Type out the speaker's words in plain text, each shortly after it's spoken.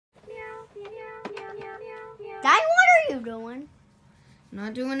Daddy, what are you doing?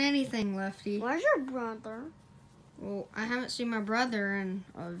 Not doing anything, Lefty. Where's your brother? Well, I haven't seen my brother in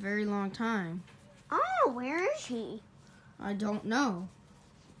a very long time. Oh, where is he? I don't know.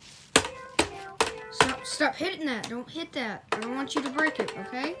 Stop hitting that. Don't hit that. I don't want you to break it,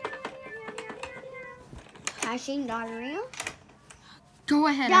 okay? Has she seen diarrhea? Go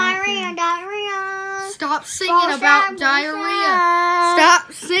ahead. Diarrhea. Stop singing about diarrhea.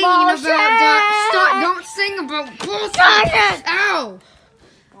 Stop singing about Stop. Don't sing about bullshit. Ow.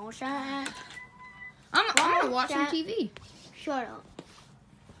 Bullshit. I'm gonna watch some TV. Shut up.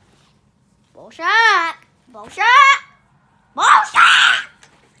 Bullshit. Bullshit. Bullshit.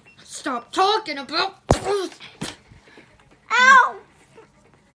 Stop talking about. Ow.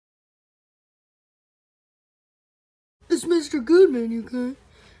 It's Mr. Goodman, you guys.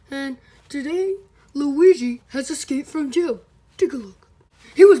 And today, Luigi has escaped from jail. Take a look.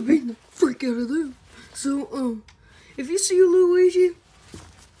 He was beating the freak out of them. So, if you see Luigi,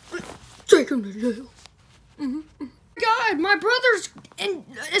 take him to jail. God, my brother's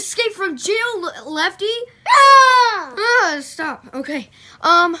escaped from jail, Lefty. Stop. Okay.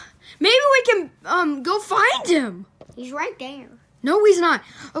 Maybe we can, go find him. He's right there. No, he's not.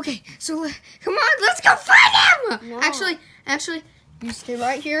 Okay, so come on, let's go find him. No. Actually, you stay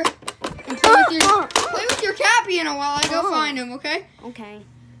right here and play with your cat piano while I go find him. Okay? Okay.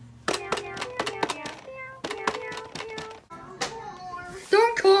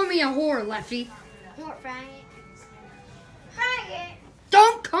 Don't call me a whore, Lefty. Whore, faggot. Faggot.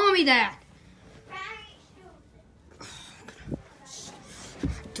 Don't call me that.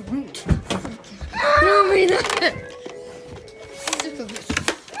 Don't call me that.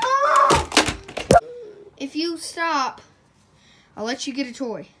 If you stop, I'll let you get a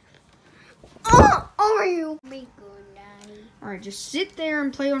toy. Over you. Be good, Daddy. Alright, just sit there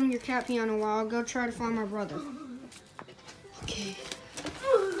and play on your cat piano while I'll go try to find my brother. Okay.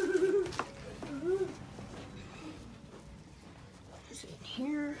 Is it in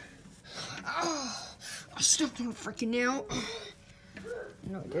here? Oh, I stepped on a freaking nail.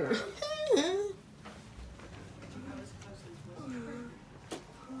 No, I didn't.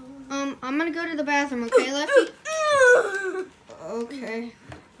 I'm gonna go to the bathroom, okay, Lefty? Okay.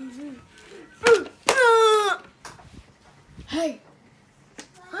 Hey.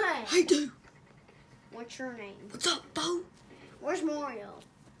 Hey. Hey, dude. What's your name? What's up, Bo? Where's Mario?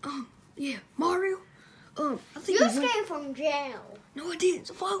 Yeah, Mario. I think You escaped from jail. No, I didn't.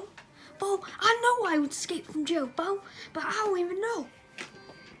 So, Bo, I know I would escape from jail, Bo, but I don't even know.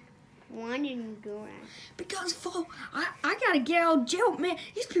 Why didn't you do that? Because, Bo, I gotta get out of jail, man.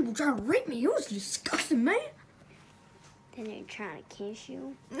 These people trying to rape me. It was disgusting, man. Then they try to kiss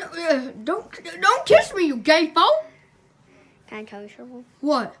you. No, don't kiss me, you gay Bo. Can I tell you something?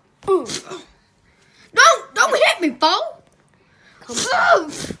 What? Don't hit me, Bo. Come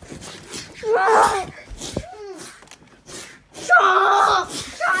on.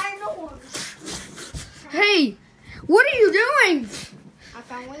 Hey, what are you doing? I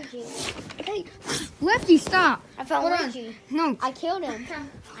found Luigi. Hey, Lefty, stop. I found Hold on. Luigi. No. I killed him.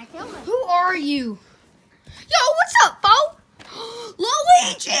 I killed him. Who are you? Yo, what's up, Bo?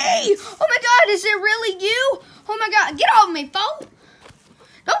 Luigi! Oh my God, is it really you? Oh my God, get off me, Bo.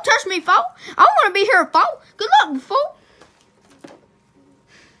 Don't touch me, Bo. I don't want to be here, Bo. Good luck, Bo.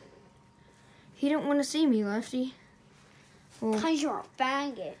 He didn't want to see me, Lefty. Well, Because you're a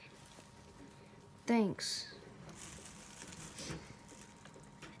faggot. thanks.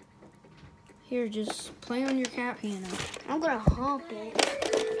 Here, just play on your cat piano. I'm going to hump it.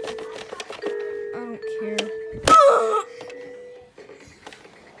 I don't care.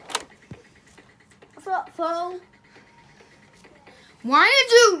 What's up, fool? Why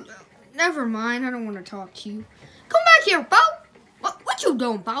did you... Never mind, I don't want to talk to you. Come back here, Bo. What you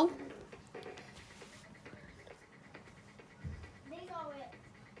doing, Bo?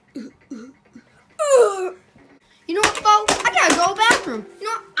 You know what, Bo? I gotta go to the bathroom. You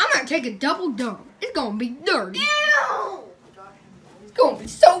know what? I'm gonna take a double dump. It's gonna be dirty. Ew! It's gonna be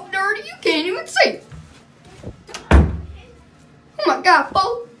so dirty you can't even see it. Oh my God,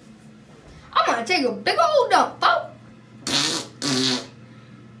 Bo. I'm gonna take a big old dump, Bo.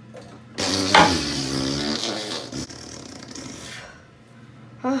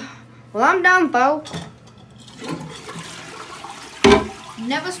 Well, I'm done, Bo.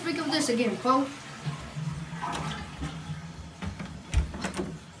 Never speak of this again, Bo.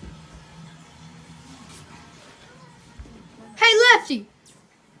 Hey, Lefty.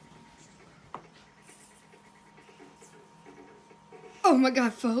 Oh my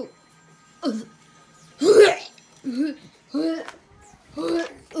God, Bo.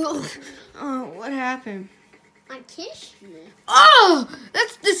 Oh, what happened? I kissed you. Oh,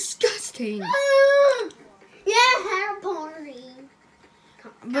 that's disgusting. Yeah, hair party.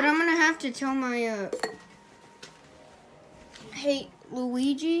 But I'm gonna have to tell my hey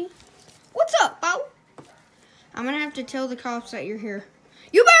Luigi, what's up, Bo? I'm gonna have to tell the cops that you're here.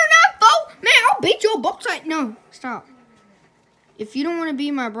 You better not, Bo. Man, I'll beat your both sides. No, stop. If you don't want to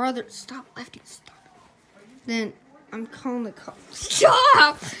be my brother, stop, Lefty, stop. Then I'm calling the cops.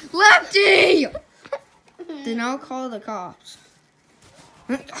 Stop, Lefty. Then I'll call the cops.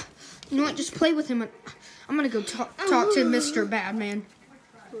 You know what? Just play with him. I'm gonna go talk to Mr. Badman.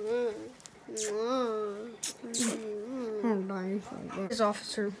 His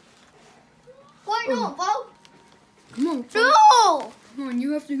officer. Why not, Bo? Come on. No! Come on,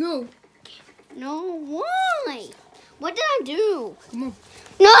 you have to go. No, why? What did I do? Come on.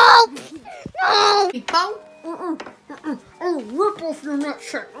 No! No! Hey, Bo. I'll rip off your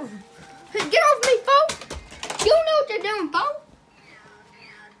nutsack. Hey, get off me, Bo. You know what you're doing, Bo.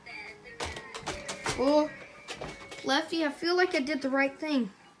 Well, Lefty, I feel like I did the right thing.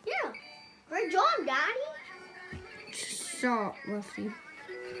 Yeah. Great job, Daddy. Stop, Lefty.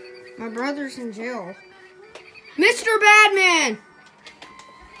 My brother's in jail. Mr. Badman!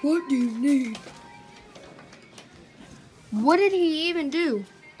 What do you need? What did he even do?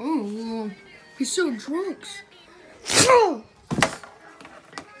 Oh, he sold drugs. Can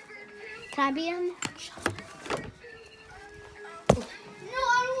I be him? No,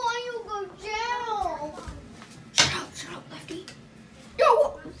 I don't want you to go to jail. Shut up, Lefty.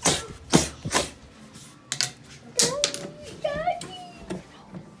 Yo!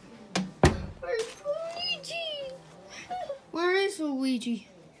 Where is Luigi?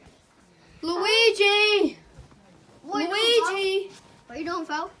 Luigi! What Luigi! What are you doing,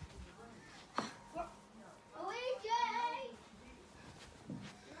 Phil?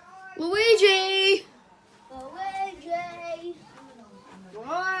 Luigi! Luigi! Where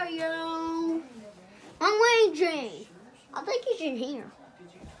are you? Luigi! I think he's in here.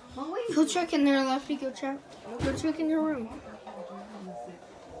 Luigi. Go check in there, Lefty. Go check in your room.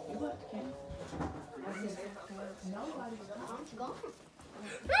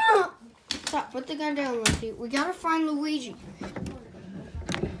 Stop. Put the gun down, Lefty. We gotta find Luigi.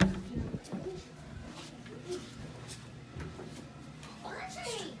 Where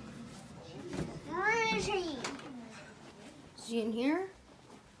is he? Is he in here?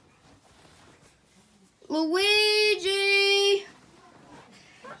 Luigi!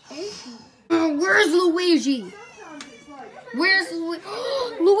 Where's Luigi? Where's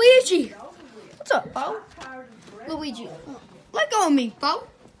Luigi? What's up, Bo? Luigi, let go of me, Bo.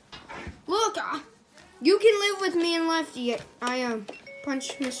 Look, you can live with me and Lefty. I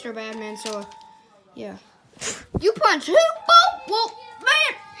punched Mr. Badman, so yeah. You punched who, Bo? Well,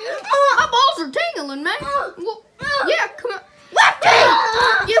 man, my balls are tingling, man. Well, yeah, come on,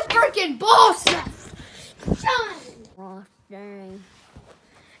 Lefty! You freaking boss! Dang.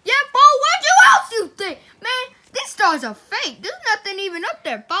 Yeah, Bo, what else you think? Man, these stars are fake. There's nothing even up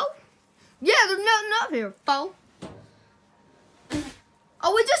there, Bo. Yeah, there's nothing up here, Bo.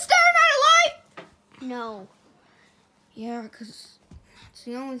 Are we just staring at a light? No. Yeah, because it's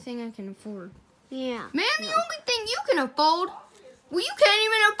the only thing I can afford. Yeah. Man, the only thing you can afford, well, you can't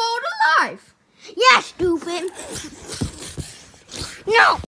even afford a life. Yeah, stupid. No.